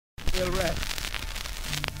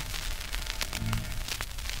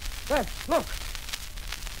Beth, look.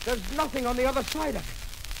 There's nothing on the other side of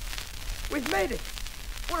it. We've made it.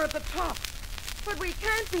 We're at the top. But we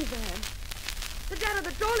can't be there. The dad of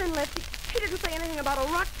the Dorlin left. He didn't say anything about a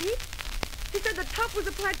rock peak. He said the top was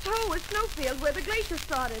a plateau, a snowfield where the glacier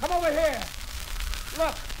started. Come over here.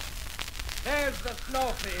 Look. There's the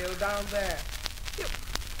snowfield down there.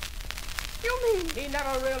 You mean... He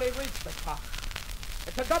never really reached the top.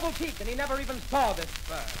 It's a double peak, and he never even saw this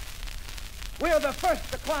spur. We're the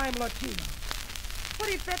first to climb Lotino. What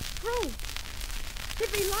if that's true?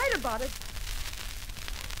 If he lied about it?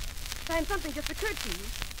 Sam, something just occurred to you.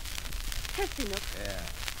 Nook. Yeah.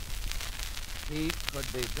 He could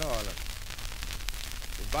be Dorlin.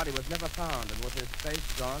 His body was never found, and with his face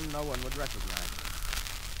gone, no one would recognize him.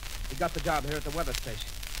 He got the job here at the weather station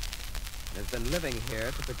and has been living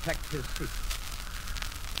here to protect his secret.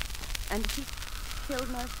 And he killed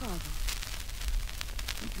my father.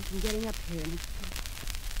 And from getting up here and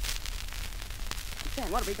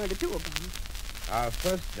Sam, what are we going to do about him? Our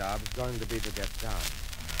first job is going to be to get down.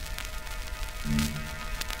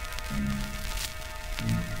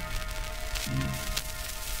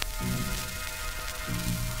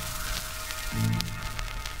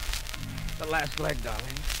 The last leg,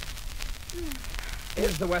 darling.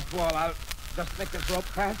 Here's the west wall. I'll just make this rope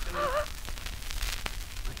fast and...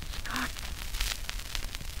 But Scott.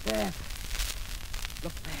 There.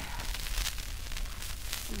 Look there.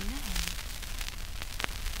 A man.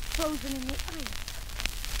 Frozen in the ice.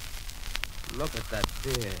 Look at that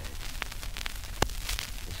beard.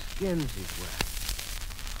 The skins he's wearing.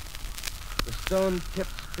 The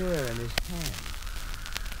stone-tipped spear in his hand.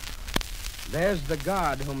 There's the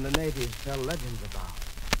god whom the natives tell legends about.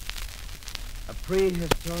 A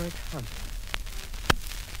prehistoric hunter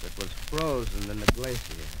that was frozen in the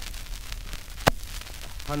glacier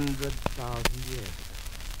 100,000 years ago.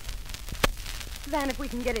 Van, if we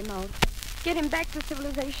can get him out, get him back to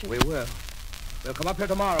civilization. We will. We'll come up here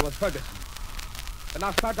tomorrow with Ferguson. And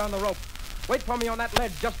I'll start down the rope. Wait for me on that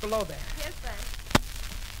ledge just below there. Yes, Van.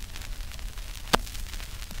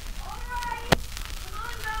 All right. Come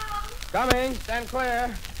on down. Coming. Stand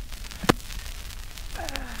clear.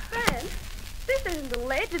 Van, this isn't a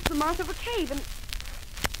ledge. It's the mouth of a cave.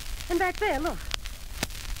 And back there, look.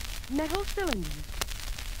 Metal cylinders.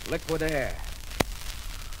 Liquid air.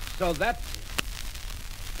 So that's it.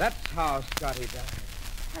 That's how Scotty died.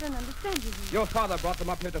 I don't understand you. Your father brought them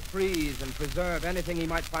up here to freeze and preserve anything he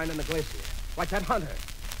might find in the glacier. Like that hunter.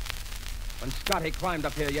 When Scotty climbed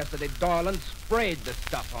up here yesterday, Dorlin sprayed the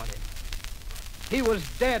stuff on him. He was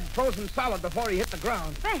dead, frozen solid before he hit the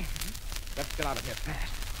ground. Van. Let's get out of here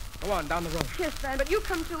fast. Go on, down the road. Yes, Van, but you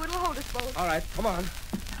come too. It'll hold us both. All right, come on.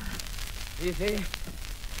 Easy.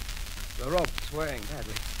 The rope's swaying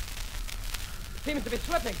badly. It seems to be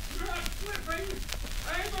slipping. You're not slipping.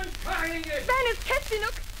 I'm untying it. Van, it's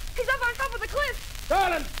Nook. He's up on top of the cliff.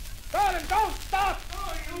 Dorlin! Dorlin, don't stop!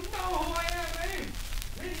 Oh, you know who I am, eh?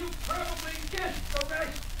 Then you probably guessed the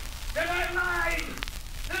rest. That I lied.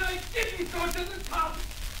 That I didn't go to the top.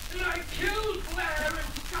 That I killed Blair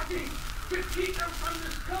and Scotty to keep them from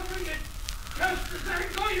discovering it. Just as I'm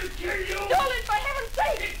going to kill you. Dorlin, for heaven's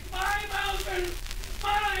sake! It's my mountain.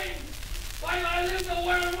 Mine. While I live, the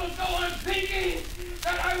world will go on thinking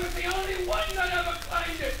that I was the only one that ever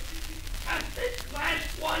climbed it. Just this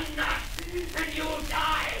last one knot, and you'll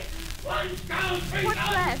die. One down,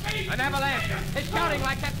 3,000 feet. An avalanche. It's shouting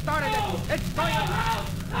like that started it. It's going up.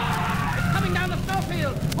 Ah! It's coming down the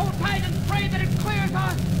snowfield. Hold tight and pray that it clears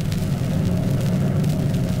us.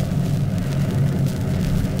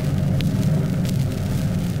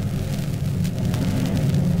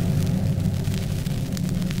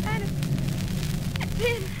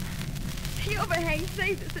 The overhang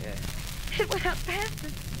saved us. Yeah. It went out past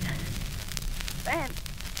us. Van,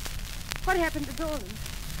 what happened to Dorlin?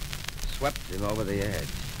 Swept him over the edge.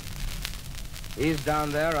 He's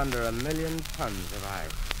down there under 1,000,000 tons of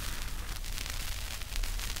ice.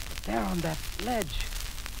 But there on that ledge.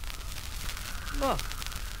 Look.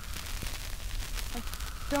 A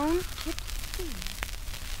stone-tipped spear.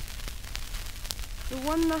 The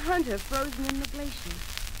one the hunter frozen in the glacier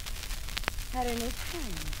had in his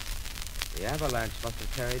hand. The avalanche must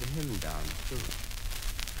have carried him down, too.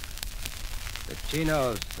 The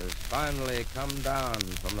Chinos has finally come down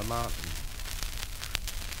from the mountain.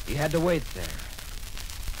 He had to wait there,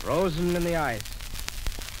 frozen in the ice,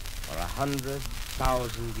 for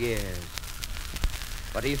 100,000 years.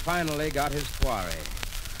 But he finally got his quarry,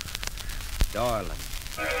 Dorlin.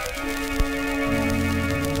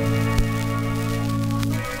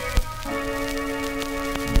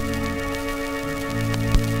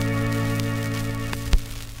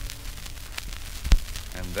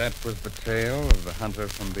 That was the tale of the hunter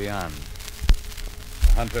from beyond.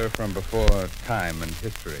 The hunter from before time and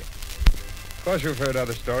history. Of course, you've heard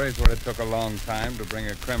other stories where it took a long time to bring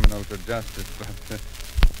a criminal to justice, but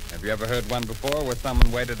have you ever heard one before where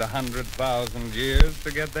someone waited 100,000 years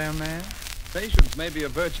to get their man? Patience may be a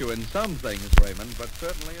virtue in some things, Raymond, but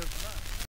certainly is not.